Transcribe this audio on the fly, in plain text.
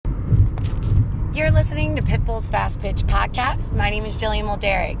You're listening to Pitbull's Fast Pitch Podcast. My name is Jillian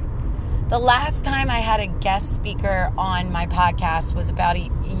Mulderig. The last time I had a guest speaker on my podcast was about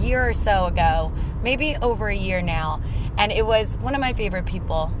a year or so ago, maybe over a year now, and it was one of my favorite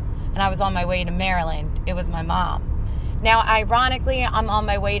people, and I was on my way to Maryland. It was my mom. Now, ironically, I'm on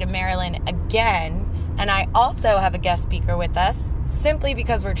my way to Maryland again, and I also have a guest speaker with us, simply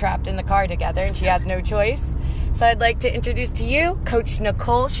because we're trapped in the car together and she has no choice. So I'd like to introduce to you Coach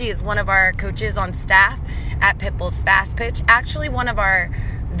Nicole. She is one of our coaches on staff at Pitbull's Fast Pitch, actually one of our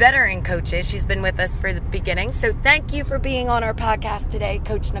veteran coaches. She's been with us for the beginning. So thank you for being on our podcast today,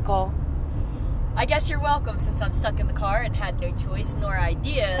 Coach Nicole. I guess you're welcome, since I'm stuck in the car and had no choice nor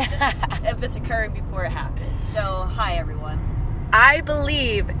idea of this occurring before it happened. So, hi everyone. I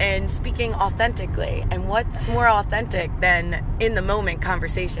believe in speaking authentically, and what's more authentic than in the moment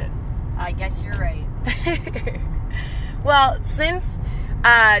conversation? I guess you're right. Well, since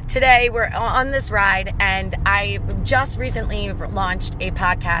today we're on this ride, and I just recently launched a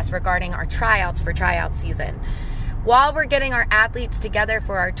podcast regarding our tryouts for tryout season. While we're getting our athletes together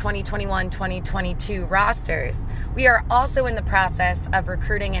for our 2021-2022 rosters, we are also in the process of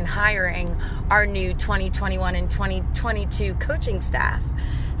recruiting and hiring our new 2021 and 2022 coaching staff.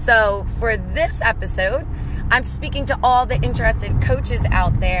 So for this episode, I'm speaking to all the interested coaches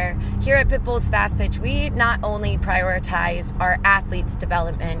out there. Here at Pitbull's Fast Pitch, we not only prioritize our athletes'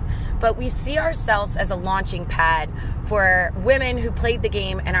 development, but we see ourselves as a launching pad for women who played the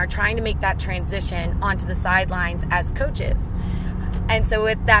game and are trying to make that transition onto the sidelines as coaches. And so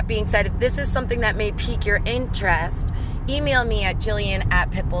with that being said, if this is something that may pique your interest, email me at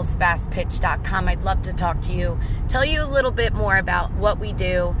jillian@pitbullsfastpitch.com. I'd love to talk to you, tell you a little bit more about what we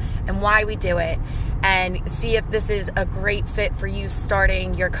do and why we do it, and see if this is a great fit for you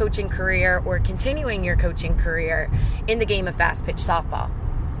starting your coaching career or continuing your coaching career in the game of fast pitch softball.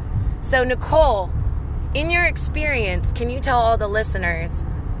 So Nicole, in your experience, can you tell all the listeners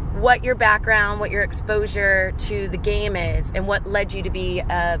what your background, what your exposure to the game is, and what led you to be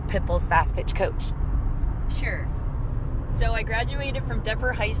a Pitbull's Fast Pitch coach? Sure. So I graduated from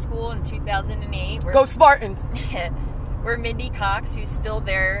Denver High School in 2008. Go Spartans! Where Mindy Cox, who's still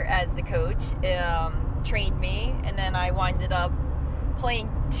there as the coach, trained me. And then I winded up playing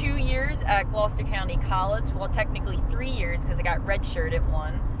 2 years at Gloucester County College. Well, technically 3 years, because I got redshirted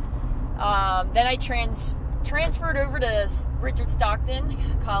one. Then I transferred over to Richard Stockton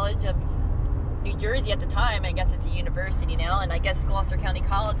College of New Jersey at the time. I guess it's a university now, and I guess Gloucester County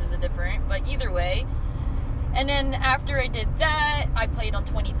College is a different, but either way. And then after I did that, I played on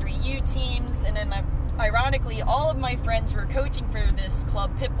 23U teams, and then ironically, all of my friends were coaching for this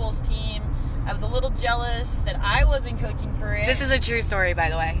club Pitbull's team. I was a little jealous that I wasn't coaching for it. This is a true story, by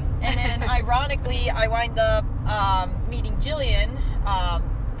the way. And then ironically, I wind up meeting Jillian,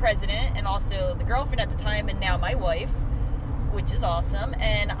 president, and also the girlfriend at the time, and now my wife, which is awesome.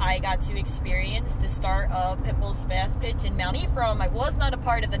 And I got to experience the start of Pitbull's Fast Pitch in Mount Ephraim. I was not a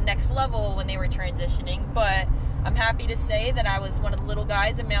part of the next level when they were transitioning, but I'm happy to say that I was one of the little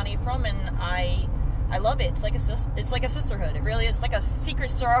guys in Mount Ephraim, and I love it. It's like a sisterhood. It really is like a secret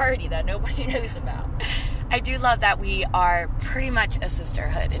sorority that nobody knows about. I do love that we are pretty much a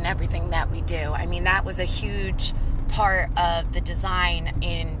sisterhood in everything that we do. I mean, that was a huge part of the design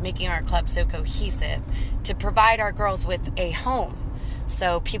in making our club so cohesive, to provide our girls with a home.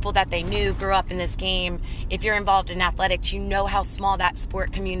 So people that they knew grew up in this game. If you're involved in athletics, you know how small that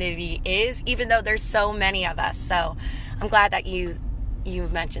sport community is, even though there's so many of us. So I'm glad that you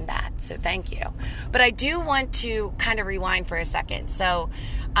mentioned that. So thank you. But I do want to kind of rewind for a second. So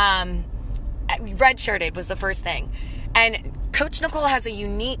redshirted was the first thing. And Coach Nicole has a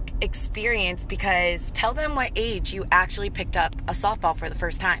unique experience, because tell them what age you actually picked up a softball for the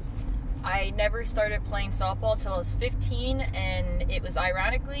first time. I never started playing softball until I was 15, and it was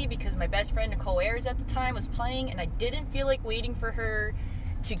ironically because my best friend Nicole Ayers at the time was playing, and I didn't feel like waiting for her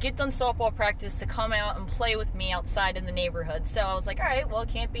to get done softball practice to come out and play with me outside in the neighborhood. So I was like, all right, well,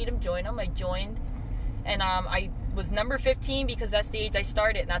 can't beat him, join him. I joined, and I was number 15 because that's the age I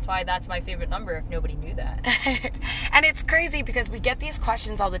started, and that's why that's my favorite number, if nobody knew that. And it's crazy because we get these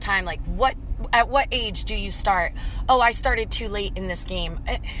questions all the time, like, at what age do you start? Oh, I started too late in this game.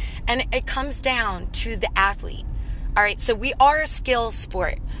 And it comes down to the athlete. All right, so we are a skill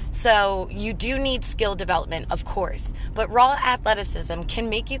sport. So you do need skill development, of course. But raw athleticism can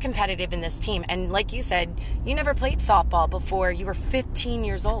make you competitive in this team. And like you said, you never played softball before you were 15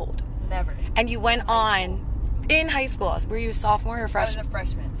 years old. Never. And you went on in high school. Were you a sophomore or freshman? I was a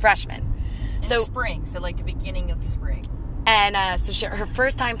freshman. Freshman. In spring, so like the beginning of spring. And so her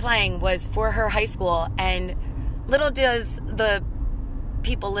first time playing was for her high school. And little does the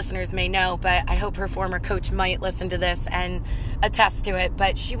listeners may know, but I hope her former coach might listen to this and attest to it.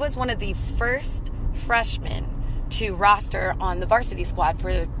 But she was one of the first freshmen to roster on the varsity squad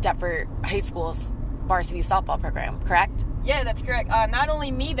for Deptford High School's varsity softball program, correct? Yeah, that's correct. Not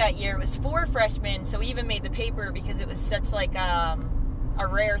only me that year, it was 4 freshmen, so we even made the paper because it was such like a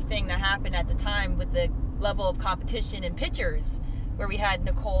rare thing that happened at the time with the level of competition in pitchers, where we had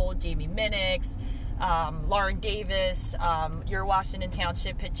Nicole, Jamie Minix, Lauren Davis, your Washington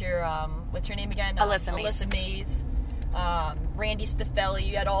Township pitcher, what's her name again? Alyssa Mays. Randy Staffelli.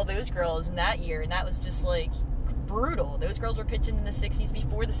 You had all those girls in that year, and that was just like brutal. Those girls were pitching in the 60s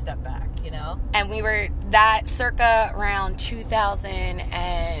before the step back, you know? And we were that circa around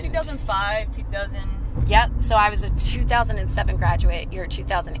 2005, 2000. Yep. So I was a 2007 graduate. You're a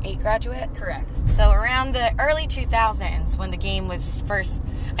 2008 graduate? Correct. So around the early 2000s when the game was first,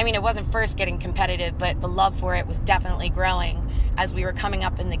 I mean, it wasn't first getting competitive, but the love for it was definitely growing as we were coming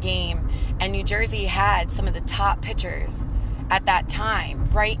up in the game. And New Jersey had some of the top pitchers at that time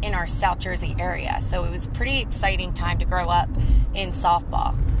right in our South Jersey area. So it was a pretty exciting time to grow up in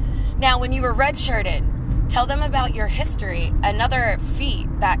softball. Now, when you were redshirted, tell them about your history. Another feat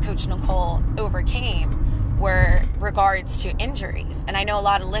that Coach Nicole overcame were regards to injuries. And I know a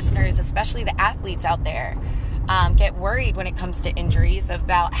lot of listeners, especially the athletes out there, get worried when it comes to injuries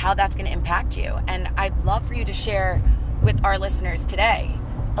about how that's going to impact you. And I'd love for you to share with our listeners today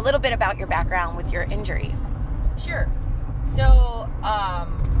a little bit about your background with your injuries. Sure. So,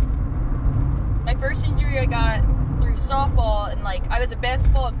 my first injury I got through softball, and like I was a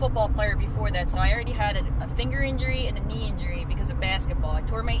basketball and football player before that, so I already had a finger injury and a knee injury because of basketball. I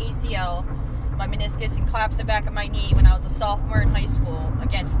tore my ACL, my meniscus, and collapsed the back of my knee when I was a sophomore in high school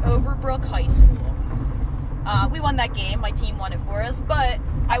against Overbrook High School. We won that game. My team won it for us, but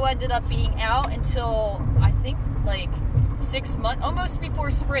I ended up being out until I think like 6 months, almost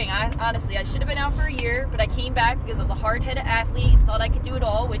before spring. I should have been out for a year, but I came back because I was a hard-headed athlete and thought I could do it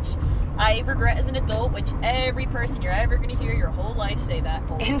all, which I regret as an adult, which every person you're ever going to hear your whole life say that.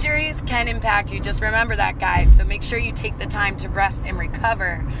 Always. Injuries can impact you. Just remember that, guys. So make sure you take the time to rest and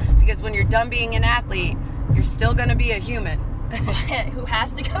recover, because when you're done being an athlete, you're still going to be a human. Who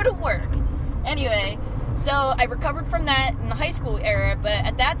has to go to work. Anyway, so I recovered from that in the high school era, but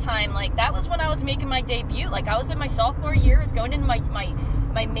at that time, like, that was when I was making my debut. Like, I was in my sophomore year, I was going into my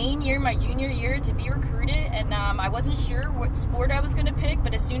main year, my junior year, to be recruited, and I wasn't sure what sport I was going to pick,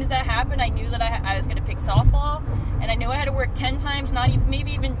 but as soon as that happened, I knew that I was going to pick softball, and I knew I had to work 10 times,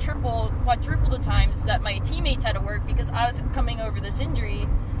 maybe even quadruple the times that my teammates had to work, because I was coming over this injury,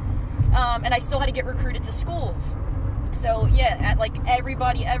 and I still had to get recruited to schools. So yeah, like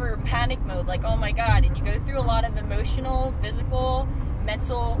everybody ever in panic mode, like, oh my God, and you go through a lot of emotional, physical,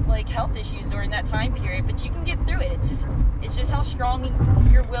 mental, like, health issues during that time period, but you can get through it. It's just how strong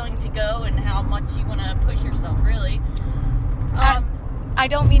you're willing to go and how much you want to push yourself, really. I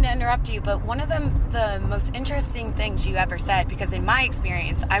don't mean to interrupt you, but one of the most interesting things you ever said, because in my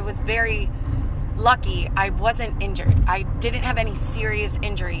experience, I was very lucky I wasn't injured. I didn't have any serious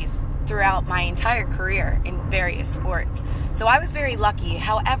injuries throughout my entire career in various sports. So I was very lucky.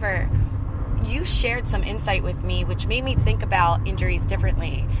 However, you shared some insight with me which made me think about injuries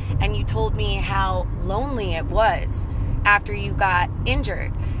differently. And you told me how lonely it was after you got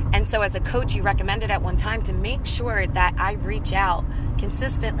injured. And so as a coach, you recommended at one time to make sure that I reach out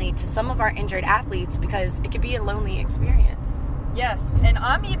consistently to some of our injured athletes, because it could be a lonely experience. Yes, and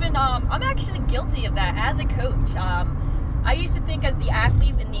I'm actually guilty of that as a coach. I used to think as the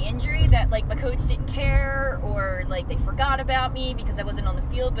athlete in the injury that, like, my coach didn't care, or like they forgot about me because I wasn't on the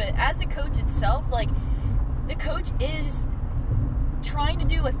field. But as the coach itself, like, the coach is trying to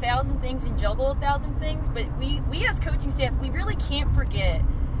do 1,000 things and juggle 1,000 things. But we as coaching staff, we really can't forget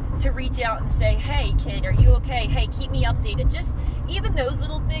to reach out and say, hey kid, are you okay? Hey, keep me updated. Just even those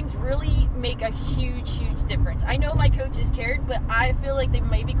little things really make a huge difference. I know my coaches cared, but I feel like they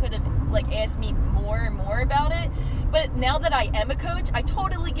maybe could have, like, asked me more and more about it. But now that I am a coach, I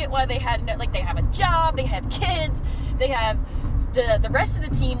totally get why they had, like, they have a job, they have kids, they have the rest of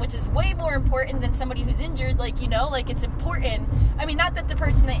the team, which is way more important than somebody who's injured. Like, you know, like, it's important. I mean, not that the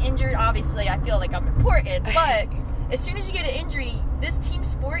person that injured, obviously I feel like I'm important, but as soon as you get an injury, this team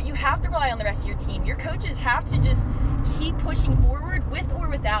sport, you have to rely on the rest of your team. Your coaches have to just keep pushing forward with or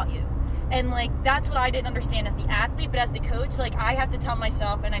without you. And, like, that's what I didn't understand as the athlete, but as the coach, like, I have to tell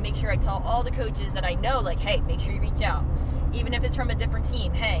myself, and I make sure I tell all the coaches that I know, like, hey, make sure you reach out. Even if it's from a different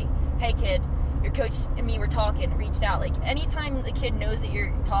team. Hey kid, your coach and me were talking, reached out. Like, anytime the kid knows that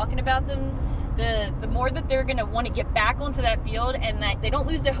you're talking about them, the more that they're going to want to get back onto that field, and that they don't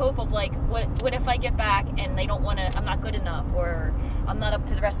lose the hope of like, what if I get back and they don't want to, I'm not good enough, or I'm not up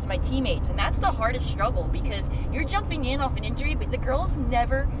to the rest of my teammates. And that's the hardest struggle, because you're jumping in off an injury, but the girls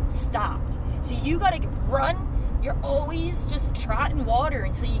never stopped. So you got to run. You're always just trotting water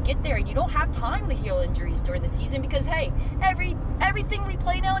until you get there, and you don't have time to heal injuries during the season, because hey, everything we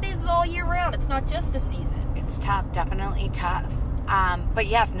play nowadays is all year round. It's not just a season. It's tough, definitely tough. But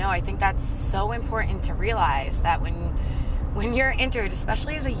yes, no, I think that's so important to realize that when you're injured,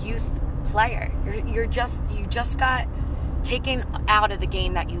 especially as a youth player, you just got taken out of the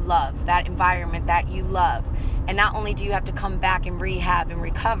game that you love, that environment that you love. And not only do you have to come back and rehab and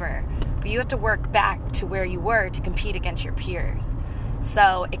recover, but you have to work back to where you were to compete against your peers.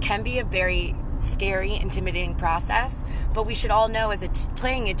 So it can be a very scary, intimidating process, but we should all know as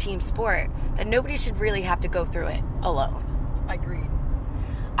playing a team sport that nobody should really have to go through it alone. Agreed.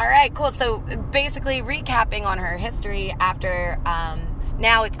 All right, cool. So basically recapping on her history after,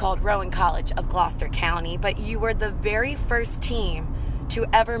 now it's called Rowan College of Gloucester County, but you were the very first team to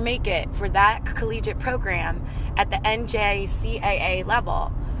ever make it for that collegiate program at the NJCAA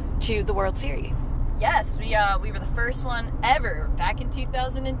level to the World Series. Yes, we were the first one ever. Back in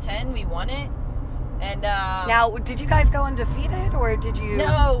 2010, we won it. And now, did you guys go undefeated, or did you?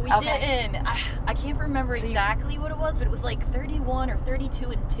 No, we didn't. I can't remember exactly what it was, but it was like 31 or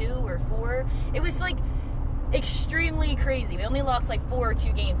 32-2 or 4. It was like extremely crazy. We only lost like 4 or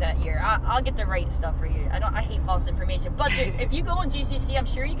 2 games that year. I'll get the right stuff for you. I hate false information, but if you go on GCC, I'm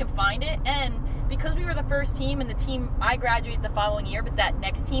sure you can find it. And because we were the first team, and the team I graduated the following year, but that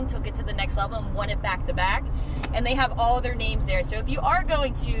next team took it to the next level and won it back to back, and they have all of their names there. So if you are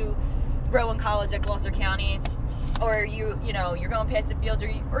going to Rowan College at Gloucester County, or you're going past the fields,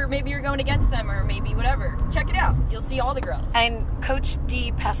 or maybe you're going against them, or maybe whatever, check it out. You'll see all the girls. And Coach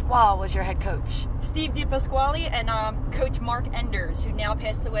D. Pasquale was your head coach. Steve D. Pasquale and Coach Mark Enders, who now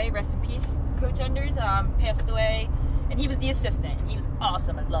passed away. Rest in peace, Coach Enders. Passed away, and he was the assistant. He was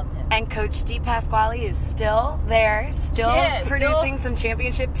awesome. I loved him. And Coach D. Pasquale is still there, producing some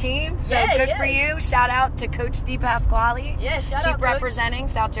championship teams. So good for you. Shout out to Coach D. Pasquale. Yeah, shout out, Keep representing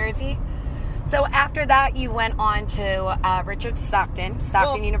South Jersey. So after that, you went on to Richard Stockton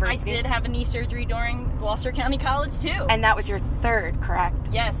University. I did have a knee surgery during Gloucester County College, too. And that was your third, correct?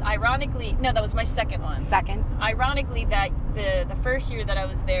 Yes. Ironically, no, that was my second one. Second? Ironically, that the first year that I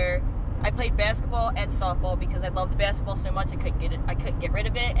was there, I played basketball and softball because I loved basketball so much I couldn't get rid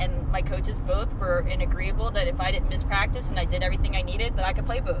of it. And my coaches both were agreeable that if I didn't miss practice and I did everything I needed, that I could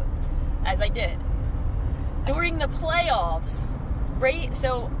play both, as I did. During the playoffs, right?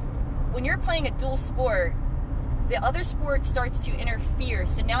 So when you're playing a dual sport, the other sport starts to interfere.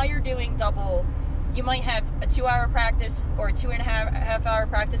 So now you're doing double. You might have a 2-hour practice or a 2.5-hour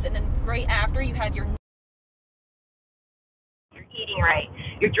practice, and then right after you have you're eating right,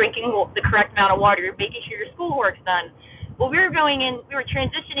 you're drinking the correct amount of water, you're making sure your schoolwork's done. Well, we were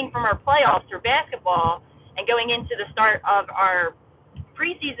transitioning from our playoffs for basketball and going into the start of our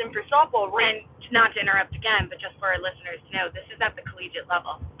preseason for softball. And not to interrupt again, but just for our listeners to know, this is at the collegiate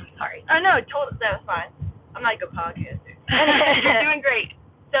level. Sorry. Oh, no, that was fine. I'm not a good podcaster. You're doing great.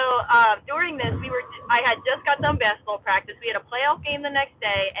 So during this, I had just got done basketball practice. We had a playoff game the next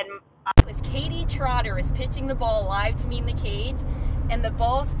day, and Katie Trotter is pitching the ball live to me in the cage, and the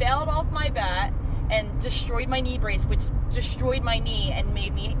ball fouled off my bat and destroyed my knee brace, which destroyed my knee and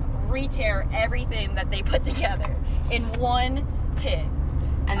made me re-tear everything that they put together in one hit.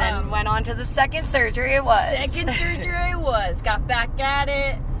 And then went on to the second surgery Got back at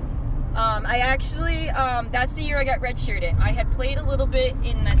it. I actually, that's the year I got redshirted. I had played a little bit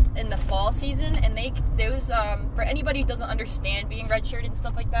in the fall season, and those for anybody who doesn't understand being redshirted and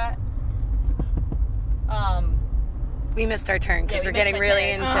stuff like that. We missed our turn because we're getting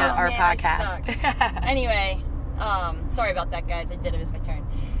really into our podcast. Anyway, sorry about that, guys. I did miss my turn.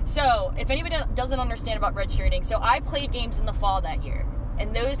 So, if anybody doesn't understand about redshirting, so I played games in the fall that year,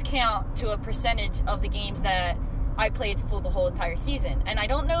 and those count to a percentage of the games that I played for the whole entire season. And I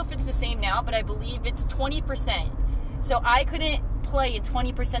don't know if it's the same now, but I believe it's 20%. So I couldn't play in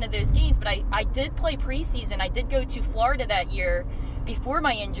 20% of those games, but I did play preseason. I did go to Florida that year before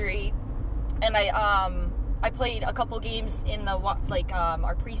my injury, and I played a couple games in the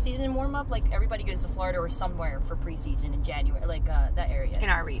our preseason warm-up. Like, everybody goes to Florida or somewhere for preseason in January, that area. In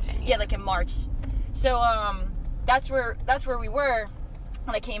our region. Yeah, like in March. So that's where we were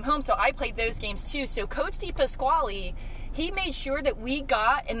when I came home. So I played those games too. So Coach D. Pasquale, he made sure that we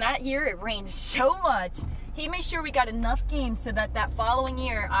got, and that year it rained so much, he made sure we got enough games so that following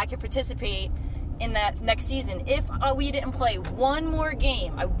year I could participate in that next season. If we didn't play one more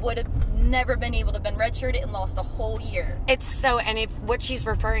game, I would have never been able to been redshirted and lost a whole year. And if what she's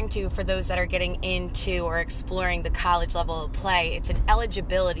referring to, for those that are getting into or exploring the college level of play, it's an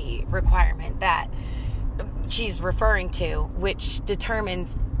eligibility requirement that she's referring to, which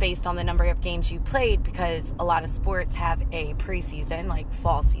determines based on the number of games you played, because a lot of sports have a preseason, like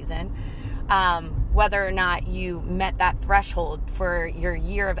fall season, whether or not you met that threshold for your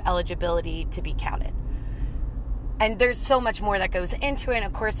year of eligibility to be counted. And there's so much more that goes into it. And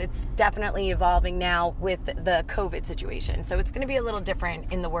of course, it's definitely evolving now with the COVID situation. So it's going to be a little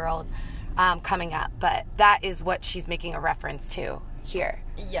different in the world coming up. But that is what she's making a reference to here.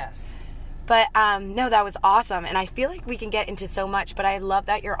 Yes. But no, that was awesome. And I feel like we can get into so much, but I love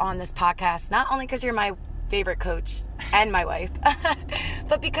that you're on this podcast, not only because you're my favorite coach and my wife,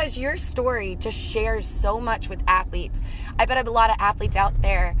 but because your story just shares so much with athletes. I bet I have a lot of athletes out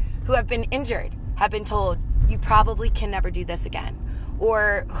there who have been injured, have been told, you probably can never do this again,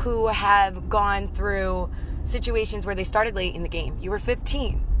 or who have gone through situations where they started late in the game. You were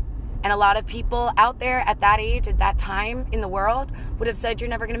 15. And a lot of people out there at that age, at that time in the world, would have said, you're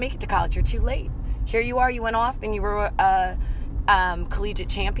never going to make it to college. You're too late. Here you are. You went off and you were a collegiate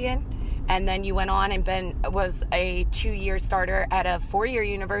champion. And then you went on and was a 2-year starter at a 4-year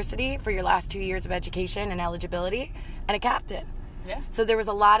university for your last 2 years of education and eligibility, and a captain. Yeah. So there was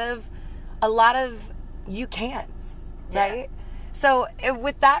a lot of you can'ts, right? Yeah. So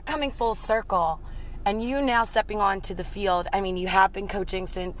with that coming full circle, and you now stepping onto the field, I mean, you have been coaching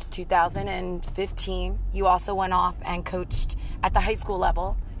since 2015. You also went off and coached at the high school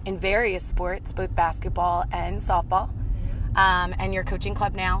level in various sports, both basketball and softball. And your coaching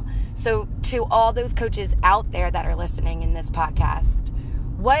club now. So to all those coaches out there that are listening in this podcast,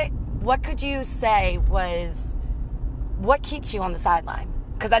 what could you say was what keeps you on the sideline?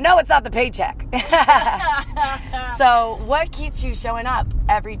 Because I know it's not the paycheck. So what keeps you showing up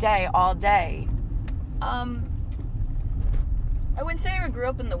every day, all day? I wouldn't say I grew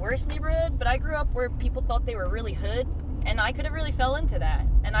up in the worst neighborhood, but I grew up where people thought they were really hood, and I could have really fell into that.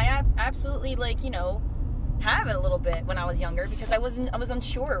 And I absolutely, have it a little bit when I was younger, because I was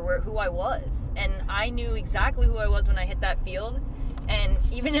unsure who I was, and I knew exactly who I was when I hit that field. And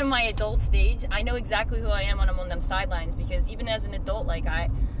even in my adult stage, I know exactly who I am when I'm on them sidelines, because even as an adult, I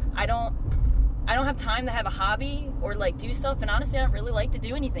don't have time to have a hobby or do stuff, and honestly I don't really like to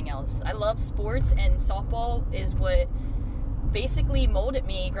do anything else. I love sports, and softball is what basically molded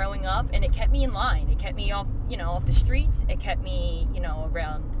me growing up, and it kept me in line. It kept me off the streets. It kept me,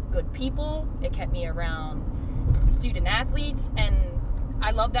 around good people. It kept me around student athletes, and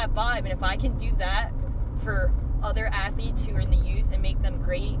I love that vibe. And if I can do that for other athletes who are in the youth and make them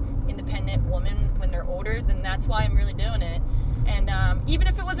great, independent women when they're older, then that's why I'm really doing it. And even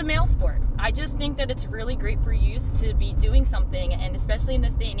if it was a male sport, I just think that it's really great for youth to be doing something, and especially in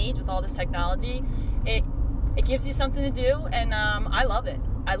this day and age with all this technology, it gives you something to do, and I love it.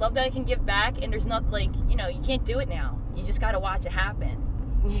 I love that I can give back, and there's not you can't do it now. You just got to watch it happen.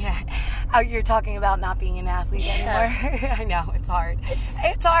 Yeah. Oh, you're talking about not being an athlete anymore. I know, it's hard.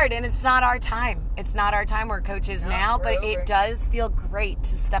 It's hard, and it's not our time. It's not our time. We're coaches now, but over. It does feel great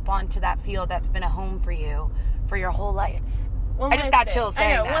to step onto that field that's been a home for you for your whole life. I just got chills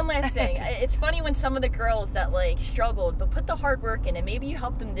saying that. One last thing. It's funny when some of the girls that struggled but put the hard work in, and maybe you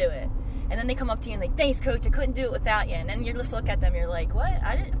helped them do it, and then they come up to you and thanks coach, I couldn't do it without you, and then you just look at them, you're like, what?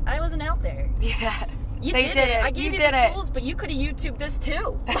 I wasn't out there. Yeah. They did it. I gave you the tools, but you could have YouTubed this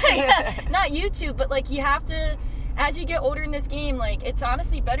too. Not YouTube, but you have to, as you get older in this game, it's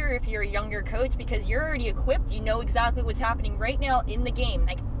honestly better if you're a younger coach, because you're already equipped. You know exactly what's happening right now in the game.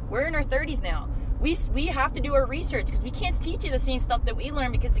 We're in our 30s now. We have to do our research, because we can't teach you the same stuff that we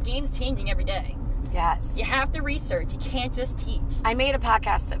learn, because the game's changing every day. Yes. You have to research. You can't just teach. I made a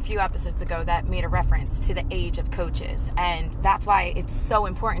podcast a few episodes ago that made a reference to the age of coaches, and that's why it's so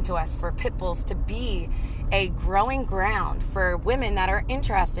important to us for Pitbulls to be a growing ground for women that are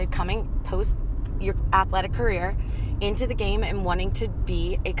interested coming post your athletic career into the game and wanting to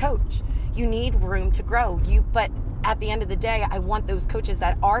be a coach. You need room to grow. But at the end of the day, I want those coaches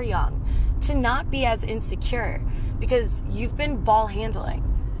that are young to not be as insecure, because you've been ball handling.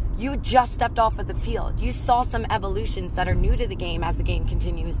 You just stepped off of the field. You saw some evolutions that are new to the game as the game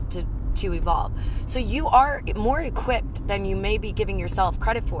continues to evolve. So you are more equipped than you may be giving yourself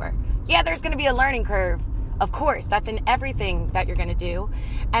credit for. Yeah, there's going to be a learning curve. Of course, that's in everything that you're going to do.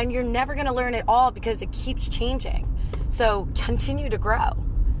 And you're never going to learn it all, because it keeps changing. So continue to grow.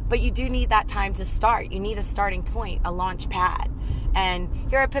 But you do need that time to start. You need a starting point, a launch pad. And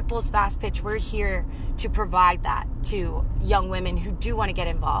here at Pitbull's Fast Pitch, we're here to provide that to young women who do want to get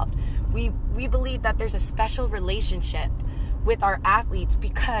involved. We believe that there's a special relationship with our athletes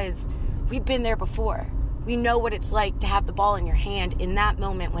because we've been there before. We know what it's like to have the ball in your hand in that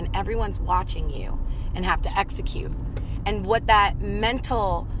moment when everyone's watching you and have to execute. And what that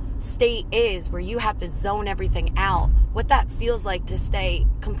mental state is where you have to zone everything out, what that feels like to stay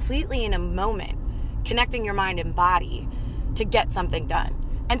completely in a moment, connecting your mind and body to get something done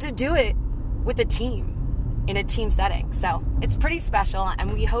and to do it with a team in a team setting. So it's pretty special,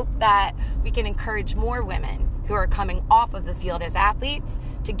 and we hope that we can encourage more women who are coming off of the field as athletes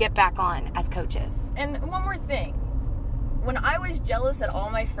to get back on as coaches. And one more thing. When I was jealous that all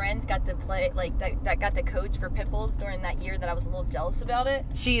my friends got to play, like, that got to coach for Pitbulls during that year that I was a little jealous about it.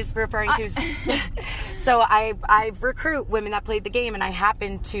 She's referring to... So I recruit women that played the game, and I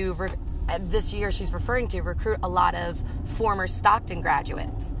happen to, this year she's referring to, recruit a lot of former Stockton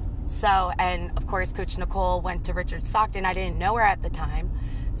graduates. So, and of course, Coach Nicole went to Richard Stockton. I didn't know her at the time.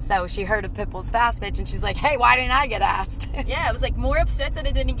 So she heard of Pitbull's Fast Pitch, and she's like, hey, why didn't I get asked? Yeah, I was like more upset that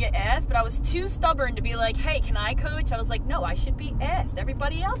I didn't get asked, but I was too stubborn to be like, hey, can I coach? I was like, no, I should be asked.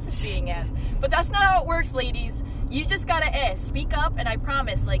 Everybody else is being asked. But that's not how it works, ladies. You just gotta ask. Speak up, and I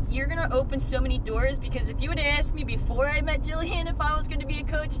promise, like, you're gonna open so many doors, because if you would have asked me before I met Jillian if I was gonna be a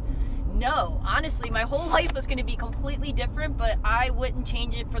coach, no. Honestly, my whole life was gonna be completely different, but I wouldn't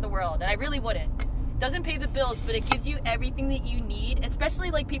change it for the world, and I really wouldn't. Doesn't pay the bills, but it gives you everything that you need,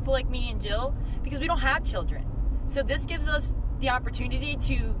 especially like people like me and Jill, because we don't have children. So this gives us the opportunity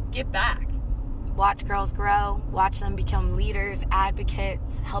to give back. Watch girls grow, watch them become leaders,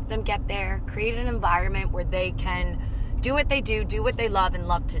 advocates, help them get there, create an environment where they can do what they do what they love, and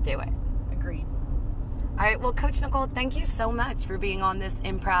love to do it. Agreed. All right, well, Coach Nicole, thank you so much for being on this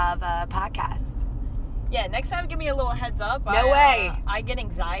improv podcast. Yeah, next time give me a little heads up. No way. I get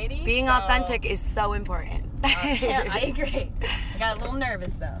anxiety. Being authentic is so important. Yeah, I agree. I got a little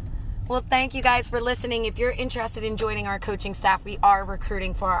nervous, though. Well, thank you guys for listening. If you're interested in joining our coaching staff, we are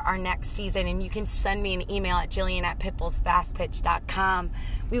recruiting for our next season, and you can send me an email at jillian@pitbullsfastpitch.com.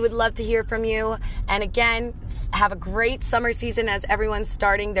 We would love to hear from you. And again, have a great summer season as everyone's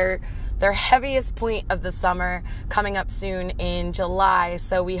starting their heaviest point of the summer coming up soon in July.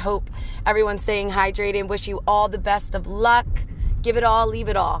 So we hope everyone's staying hydrated. Wish you all the best of luck. Give it all, leave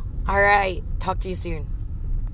it all. All right. Talk to you soon.